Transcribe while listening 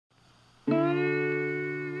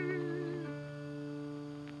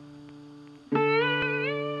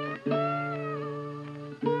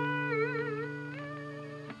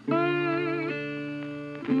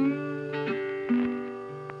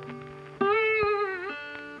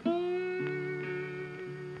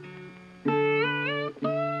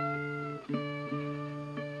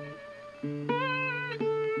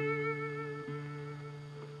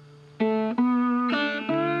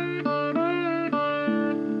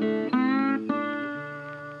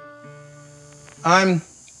I'm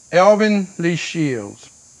Elvin Lee Shields.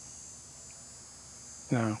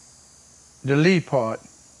 Now, the Lee part.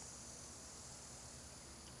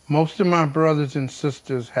 Most of my brothers and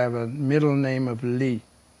sisters have a middle name of Lee.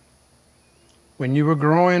 When you were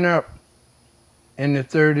growing up in the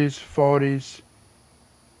 30s, 40s,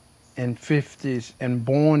 and 50s, and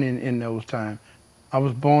born in those times, I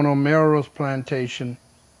was born on Melrose Plantation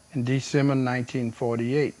in December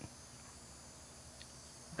 1948.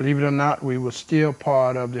 Believe it or not, we were still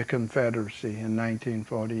part of the Confederacy in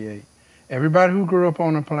 1948. Everybody who grew up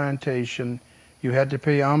on a plantation, you had to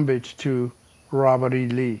pay homage to Robert E.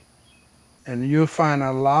 Lee. And you'll find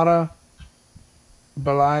a lot of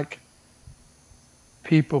black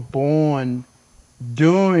people born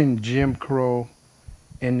during Jim Crow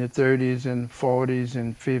in the 30s and 40s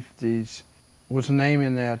and 50s was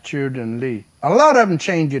naming their children Lee. A lot of them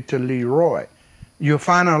changed it to Leroy. You'll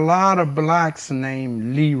find a lot of blacks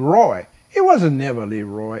named Leroy. It wasn't never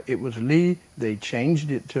Leroy, it was Lee. They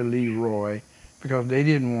changed it to Leroy because they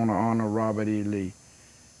didn't want to honor Robert E. Lee.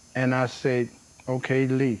 And I said, okay,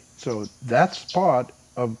 Lee. So that's part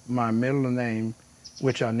of my middle name,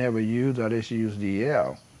 which I never used. I just used the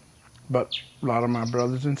L. But a lot of my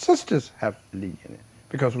brothers and sisters have Lee in it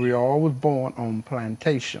because we all was born on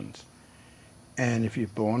plantations. And if you're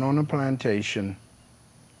born on a plantation,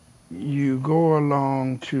 you go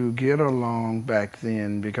along to get along back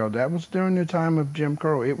then because that was during the time of Jim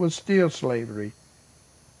Crow. It was still slavery.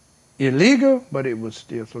 Illegal, but it was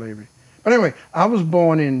still slavery. But anyway, I was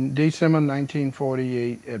born in December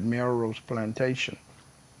 1948 at Melrose Plantation.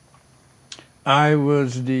 I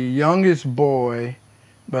was the youngest boy,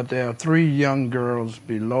 but there are 3 young girls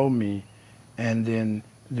below me, and then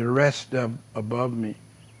the rest above me.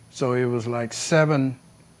 So it was like 7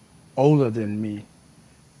 older than me.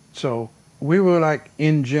 So we were like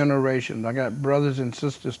in generations. I got brothers and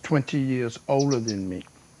sisters 20 years older than me.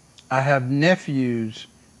 I have nephews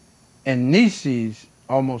and nieces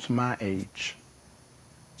almost my age.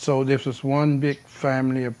 So this was one big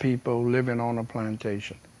family of people living on a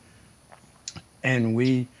plantation. And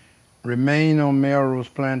we remained on Melrose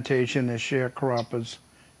Plantation as sharecroppers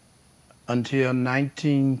until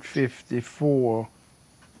 1954.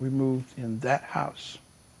 We moved in that house.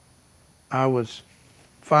 I was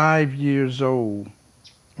 5 years old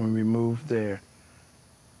when we moved there.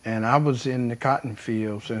 And I was in the cotton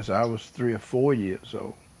field since I was 3 or 4 years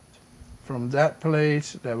old. From that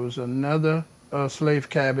place, there was another slave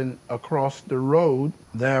cabin across the road.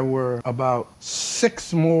 There were about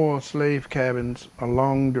 6 more slave cabins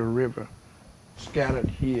along the river, scattered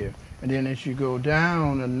here. And then as you go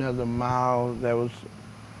down another mile, there was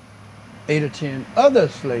 8 or 10 other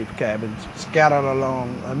slave cabins scattered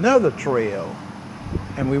along another trail.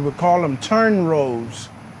 And we would call them turn roads.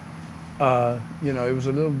 It was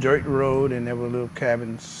a little dirt road and there were little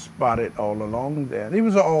cabins spotted all along there.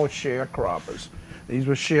 These were all sharecroppers. These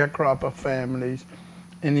were sharecropper families,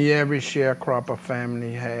 and the average sharecropper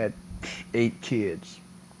family had 8 kids.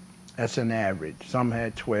 That's an average. Some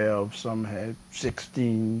had 12, some had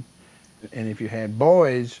 16. And if you had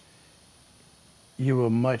boys, you were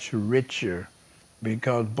much richer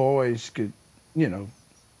because boys could,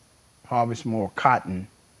 harvest more cotton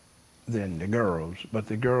than the girls, but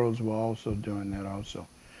the girls were also doing that also.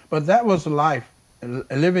 But that was life.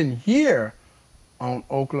 Living here on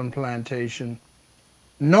Oakland Plantation,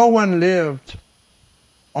 no one lived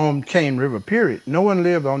on Cane River, period. No one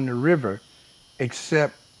lived on the river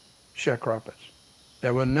except sharecroppers.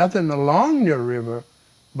 There was nothing along the river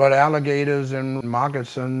but alligators and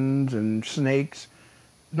moccasins and snakes.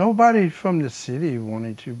 Nobody from the city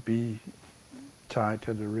wanted to be tied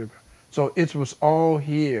to the river. So it was all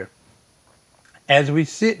here. As we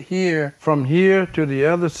sit here, from here to the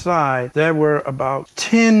other side, there were about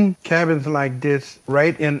 10 cabins like this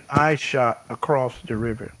right in eye shot across the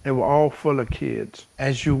river. They were all full of kids.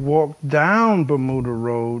 As you walk down Bermuda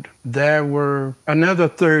Road, there were another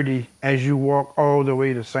 30 as you walk all the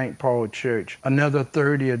way to St. Paul Church. Another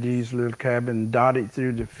 30 of these little cabins dotted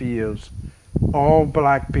through the fields. All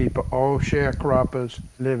black people, all sharecroppers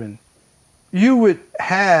living. You would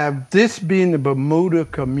have this being the Bermuda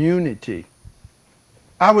community.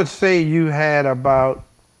 I would say you had about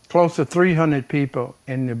close to 300 people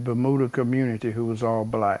in the Bermuda community who was all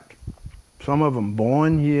black. Some of them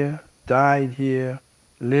born here, died here,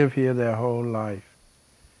 lived here their whole life.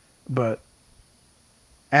 But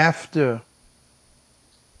after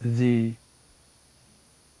the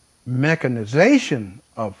mechanization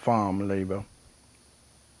of farm labor,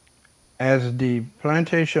 as the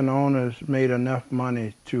plantation owners made enough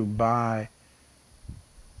money to buy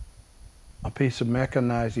a piece of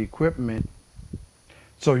mechanized equipment,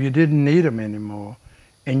 So you didn't need them anymore.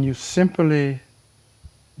 And you simply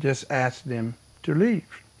just asked them to leave.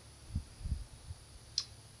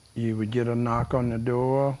 You would get a knock on the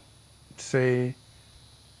door, say,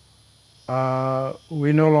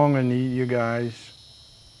 we no longer need you guys.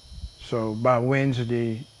 So by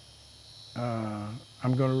Wednesday, I'm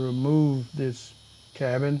going to remove this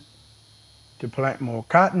cabin to plant more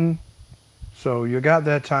cotton. So you got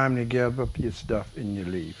that time to give up your stuff and you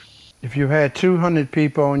leave. If you had 200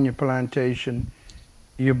 people on your plantation,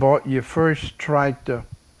 you bought your first tractor,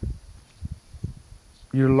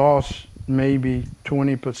 you lost maybe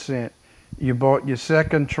 20%. You bought your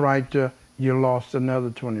second tractor, you lost another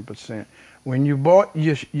 20%. When you bought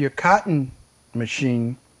your cotton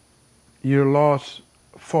machine, you lost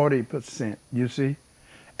 40%, you see?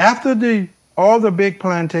 After all the big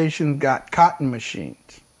plantations got cotton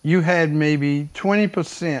machines, you had maybe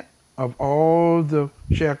 20% of all the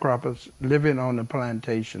sharecroppers living on the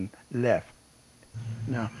plantation left.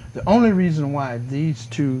 Now, the only reason why these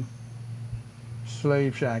two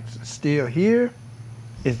slave shacks are still here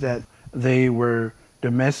is that they were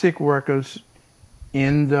domestic workers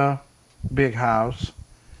in the big house.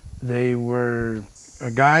 They were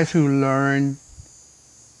guys who learned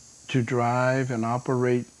to drive and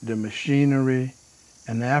operate the machinery,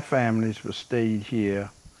 and their families were stayed here.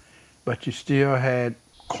 But you still had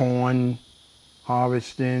corn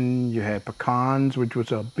harvesting, you had pecans, which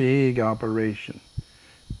was a big operation.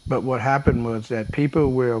 But what happened was that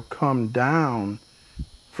people will come down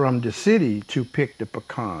from the city to pick the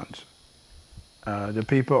pecans. The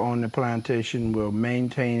people on the plantation will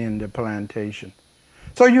maintain the plantation.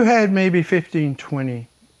 So you had maybe 15, 20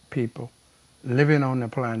 people living on the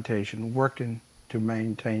plantation, working to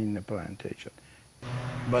maintain the plantation.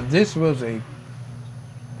 But this was a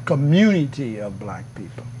community of black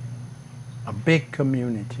people, a big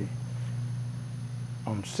community.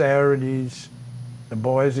 On Saturdays, the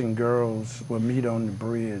boys and girls would meet on the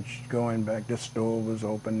bridge, going back. The store was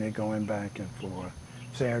open, they're going back and forth.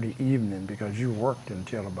 Saturday evening, because you worked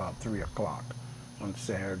until about 3 o'clock on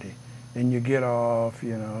Saturday. Then you get off,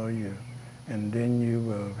 you know, and then you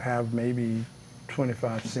will have maybe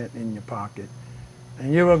 25 cents in your pocket.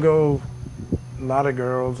 And you will go, a lot of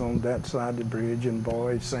girls on that side of the bridge and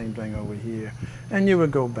boys, same thing over here. And you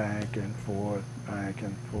would go back and forth,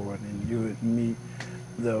 and you would meet.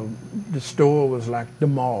 The store was like the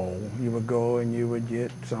mall. You would go and you would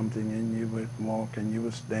get something and you would walk and you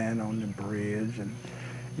would stand on the bridge and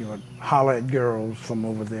you would holler at girls from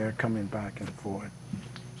over there coming back and forth.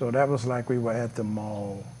 So that was like we were at the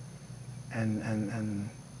mall, and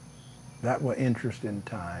that was interesting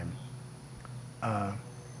time.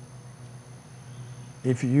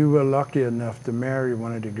 If you were lucky enough to marry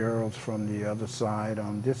one of the girls from the other side,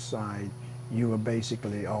 on this side, you were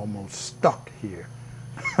basically almost stuck here.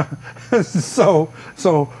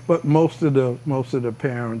 But most of the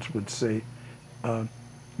parents would say,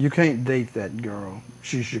 you can't date that girl.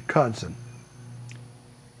 She's your cousin.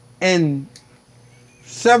 And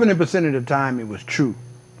 70% of the time it was true.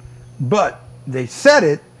 But they said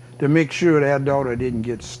it to make sure their daughter didn't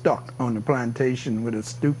get stuck on the plantation with a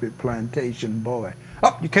stupid plantation boy.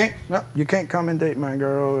 Oh, you can't come and date my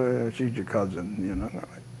girl. She's your cousin, you know.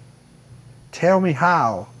 Tell me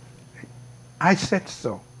how. I said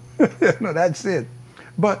so. No, that's it.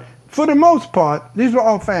 But for the most part, these were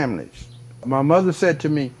all families. My mother said to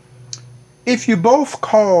me, if you both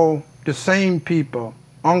call the same people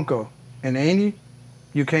uncle and auntie,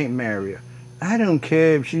 you can't marry her. I don't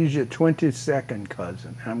care if she's your 22nd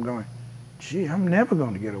cousin. And I'm going, gee, I'm never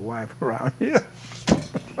going to get a wife around here.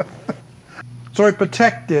 So it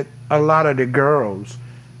protected a lot of the girls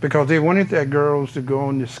because they wanted their girls to go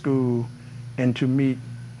on to school and to meet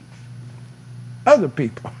other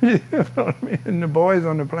people. You know what I mean? And the boys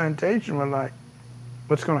on the plantation were like,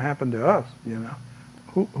 what's going to happen to us, you know?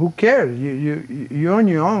 Who cares? You're on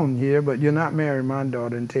your own here, but you're not marrying my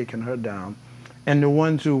daughter and taking her down. And the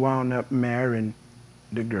ones who wound up marrying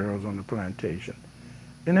the girls on the plantation.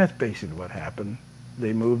 And that's basically what happened.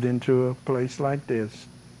 They moved into a place like this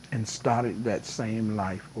and started that same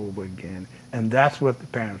life over again. And that's what the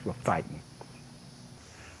parents were fighting.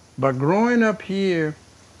 But growing up here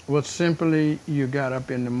was simply, you got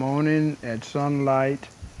up in the morning at sunlight,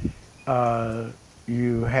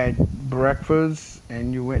 you had breakfast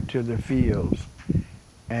and you went to the fields.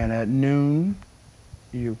 And at noon,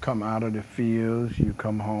 you come out of the fields, you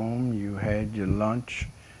come home, you had your lunch,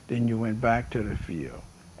 then you went back to the field.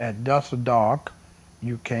 At dusk or dark,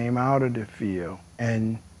 you came out of the field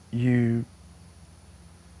and you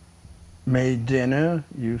made dinner,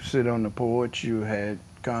 you sit on the porch, you had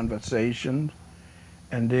conversations,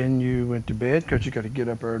 and then you went to bed because you got to get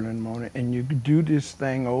up early in the morning, and you do this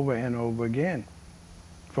thing over and over again.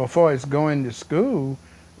 For far as going to school,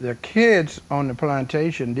 the kids on the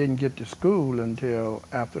plantation didn't get to school until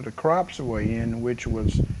after the crops were in, which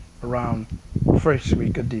was around first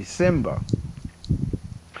week of December.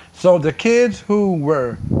 So the kids who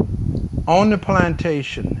were on the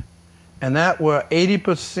plantation, and that were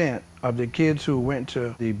 80% of the kids who went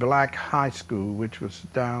to the black high school, which was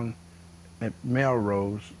down at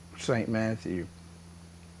Melrose, St. Matthew,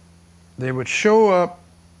 they would show up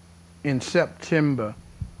in September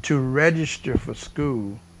to register for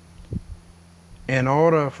school in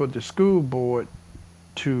order for the school board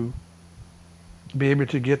to be able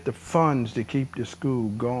to get the funds to keep the school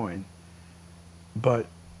going. But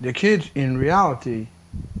the kids in reality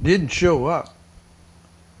didn't show up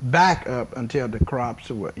back up until the crops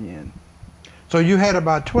were in. So you had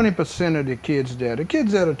about 20% of the kids there, the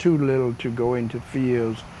kids that are too little to go into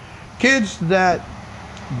fields, kids that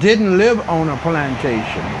didn't live on a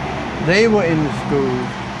plantation, they were in the schools,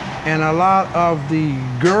 and a lot of the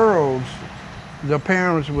girls, the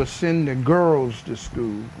parents would send the girls to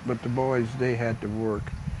school, but the boys, they had to work.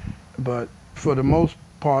 But for the most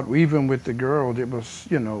part, even with the girls, it was,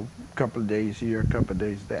 you know, a couple of days here, a couple of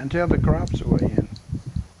days there, until the crops were in.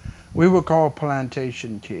 We were called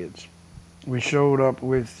plantation kids. We showed up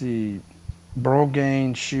with the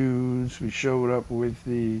brogan shoes. We showed up with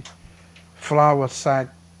the flour sack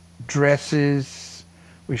dresses.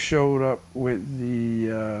 We showed up with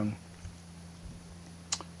the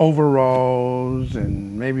overalls,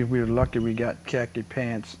 and maybe if we were lucky we got khaki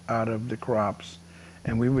pants out of the crops,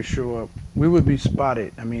 and we would show up. We would be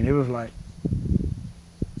spotted. I mean, it was like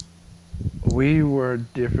we were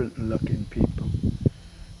different looking people.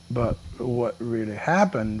 But what really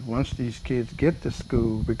happened, once these kids get to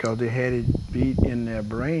school, because they had it beat in their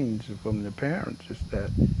brains from their parents, is that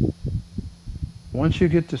once you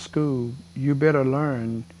get to school, you better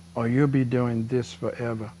learn or you'll be doing this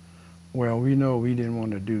forever. Well, we know we didn't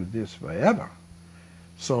want to do this forever.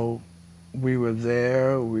 So we were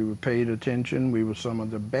there, we were paid attention, we were some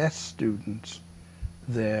of the best students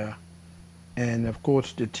there. And of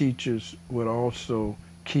course the teachers would also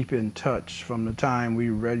keep in touch from the time we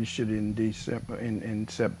registered in December, in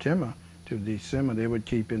September to December. They would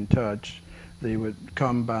keep in touch. They would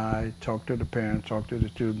come by, talk to the parents, talk to the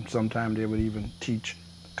students. Sometimes they would even teach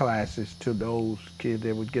classes to those kids.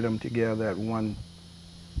 They would get them together at one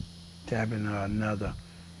cabin or another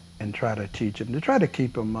and try to teach them, to try to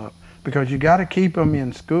keep them up. Because you got to keep them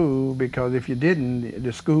in school, because if you didn't,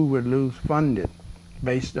 the school would lose funding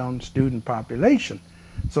based on student population.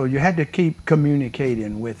 So you had to keep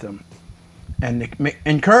communicating with them and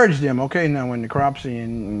encourage them. Okay, now when the crops are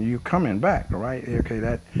in, you coming back, right? Okay,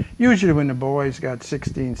 that usually when the boys got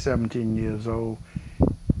 16, 17 years old,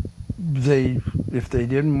 if they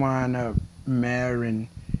didn't wind up marrying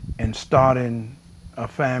and starting a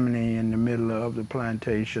family in the middle of the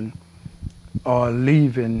plantation or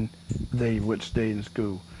leaving, they would stay in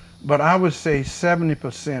school. But I would say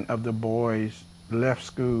 70% of the boys left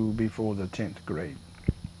school before the 10th grade.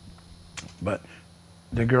 But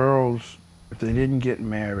the girls, if they didn't get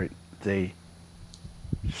married, they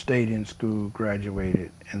stayed in school,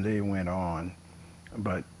 graduated, and they went on.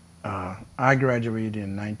 But I graduated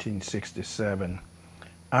in 1967.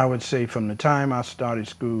 I would say from the time I started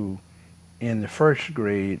school in the first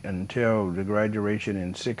grade until the graduation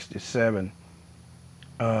in 67,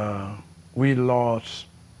 we lost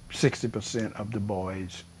 60% of the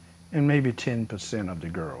boys and maybe 10% of the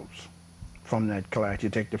girls from that class. You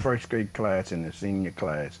take the first grade class and the senior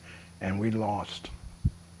class, and we lost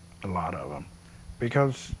a lot of them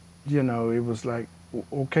because, you know, it was like,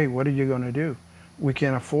 okay, what are you going to do? We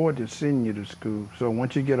can't afford to send you to school. So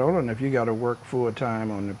once you get old enough, you got to work full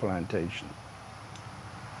time on the plantation.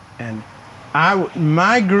 And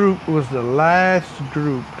my group was the last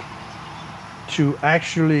group to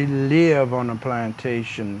actually live on a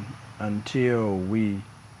plantation until we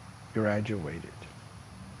graduated.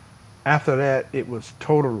 After that, it was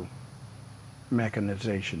total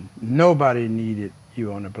mechanization. Nobody needed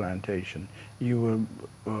you on the plantation. You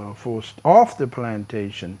were forced off the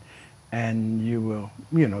plantation, and you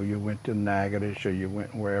went to Natchitoches, or you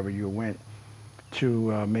went wherever you went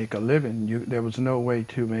to make a living. There was no way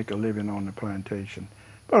to make a living on the plantation.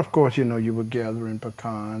 But of course, you know, you were gathering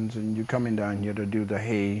pecans, and you coming down here to do the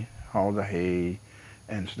hay, haul the hay,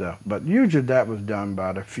 and stuff. But usually that was done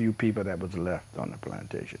by the few people that was left on the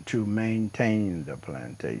plantation to maintain the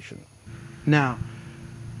plantation. Now,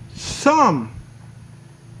 some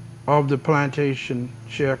of the plantation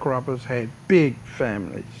sharecroppers had big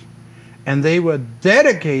families, and they were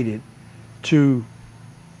dedicated to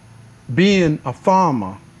being a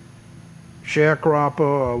farmer, sharecropper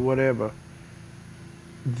or whatever,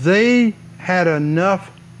 they had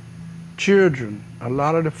enough children, a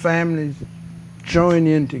lot of the families joined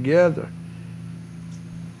in together,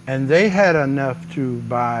 and they had enough to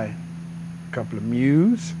buy a couple of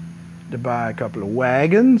mules, to buy a couple of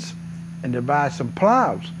wagons, and to buy some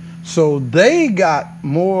plows. So they got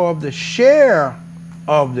more of the share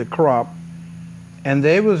of the crop, and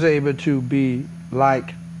they was able to be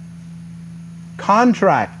like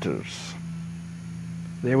contractors.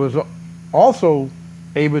 They was also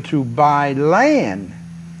able to buy land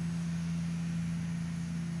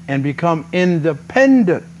and become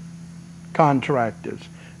independent contractors.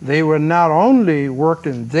 They were not only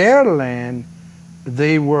working their land,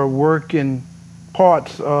 they were working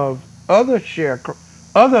parts of other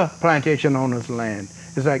plantation owners' land.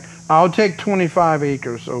 It's like, I'll take 25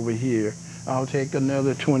 acres over here, I'll take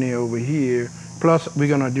another 20 over here, plus we're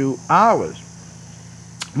gonna do ours.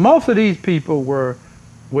 Most of these people were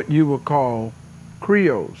what you would call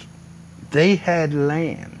Creoles. They had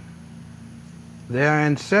land. Their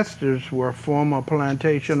ancestors were former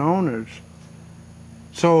plantation owners.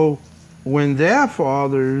 So when their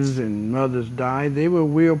fathers and mothers died, they were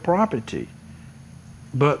real property.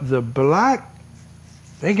 But the black,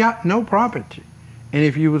 they got no property. And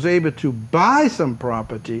if you was able to buy some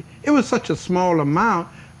property, it was such a small amount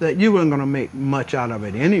that you weren't going to make much out of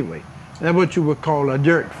it anyway. That's what you would call a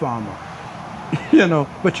dirt farmer. You know,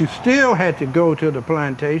 but you still had to go to the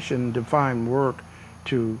plantation to find work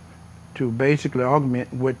to basically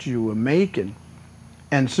augment what you were making.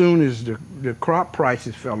 And soon as the crop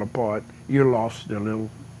prices fell apart, you lost the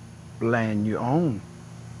little land you owned.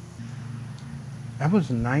 That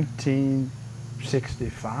was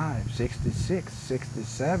 1965, 66,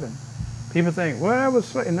 67. People think, well, that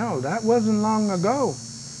was, no, that wasn't long ago.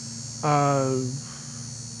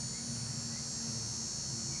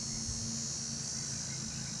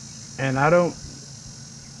 And I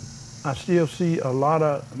still see a lot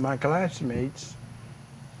of my classmates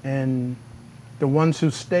and the ones who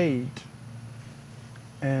stayed,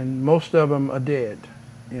 and most of them are dead.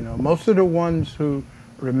 You know, most of the ones who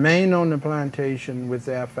remain on the plantation with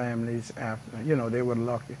their families after, you know, they were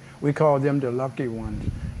lucky. We call them the lucky ones.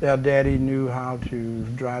 Their daddy knew how to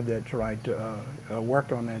drive that tractor,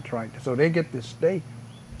 work on that tractor, so they get to stay.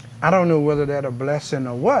 I don't know whether that's a blessing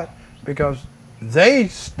or what, because they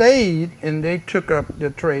stayed and they took up the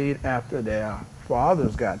trade after their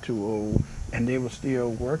fathers got too old, and they were still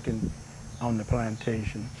working on the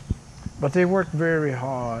plantation. But they worked very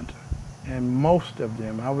hard, and most of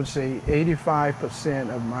them, I would say 85%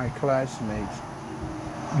 of my classmates,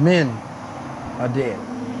 men, are dead.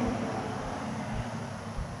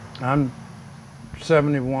 I'm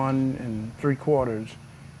 71 3/4,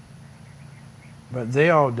 but they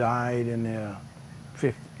all died in their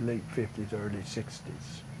late 50s, early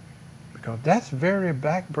 60s, because that's very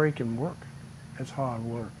back-breaking work. It's hard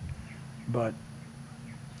work, but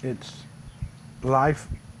it's life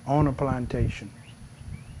on a plantation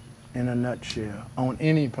in a nutshell. On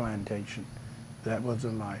any plantation, that was a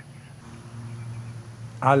life.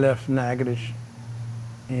 I left Natchitoches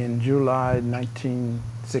in July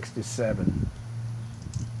 1967,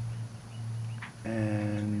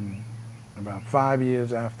 and about 5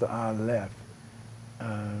 years after I left,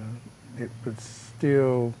 it was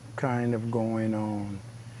still kind of going on,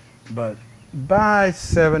 but by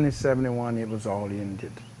 70, 71, it was all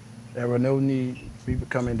ended. There were no need people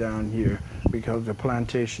coming down here because the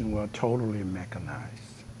plantation was totally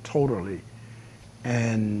mechanized, totally.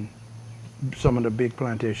 And some of the big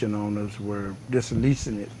plantation owners were just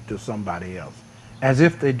leasing it to somebody else, as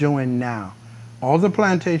if they're doing now. All the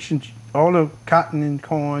plantations, all the cotton and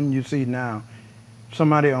corn you see now,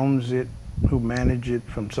 somebody owns it who manages it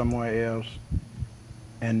from somewhere else,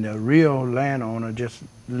 and the real landowner just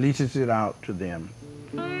leases it out to them.